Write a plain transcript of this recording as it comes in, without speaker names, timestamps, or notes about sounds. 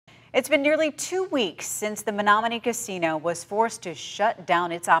It's been nearly 2 weeks since the Menominee Casino was forced to shut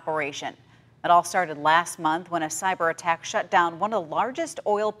down its operation. It all started last month when a cyber attack shut down one of the largest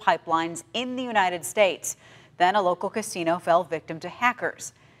oil pipelines in the United States. Then a local casino fell victim to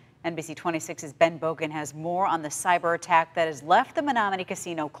hackers. NBC 26's Ben Bogan has more on the cyber attack that has left the Menominee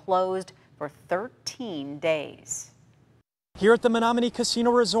Casino closed for 13 days. Here at the Menominee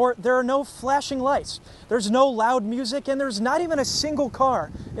Casino Resort, there are no flashing lights, there's no loud music, and there's not even a single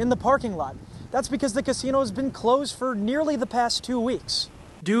car in the parking lot. That's because the casino has been closed for nearly the past 2 weeks.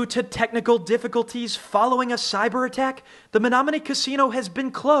 Due to technical difficulties following a cyber attack, the Menominee Casino has been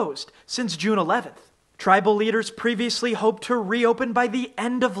closed since June 11th. Tribal leaders previously hoped to reopen by the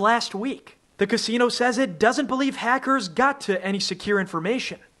end of last week. The casino says it doesn't believe hackers got to any secure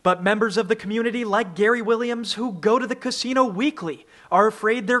information. But members of the community like Gary Williams, who go to the casino weekly, are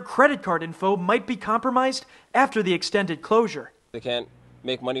afraid their credit card info might be compromised after the extended closure. They can't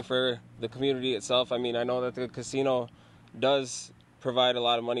make money for the community itself. I mean, I know that the casino does provide a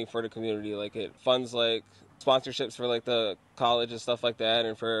lot of money for the community. Like, it funds like sponsorships for like the college and stuff like that,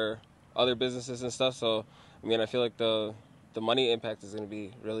 and for other businesses and stuff. So, I mean, I feel like the money impact is going to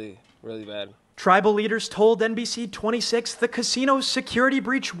be really, really bad. Tribal leaders told NBC 26 the casino's security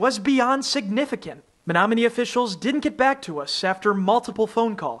breach was beyond significant. Menominee officials didn't get back to us after multiple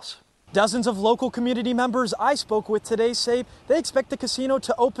phone calls. Dozens of local community members I spoke with today say they expect the casino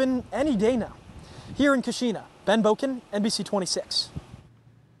to open any day now. Here in Kashina, Ben Bogan, NBC 26.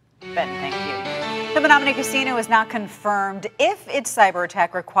 Ben, thank you. The Menominee Casino is not confirmed if its cyber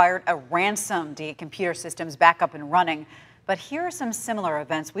attack required a ransom to get computer systems back up and running. But here are some similar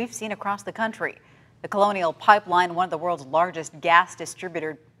events we've seen across the country. The Colonial Pipeline, one of the world's largest gas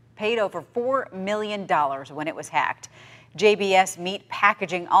distributors, paid over $4 million when it was hacked. JBS Meat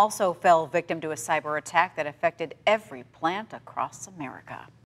Packaging also fell victim to a cyber attack that affected every plant across America.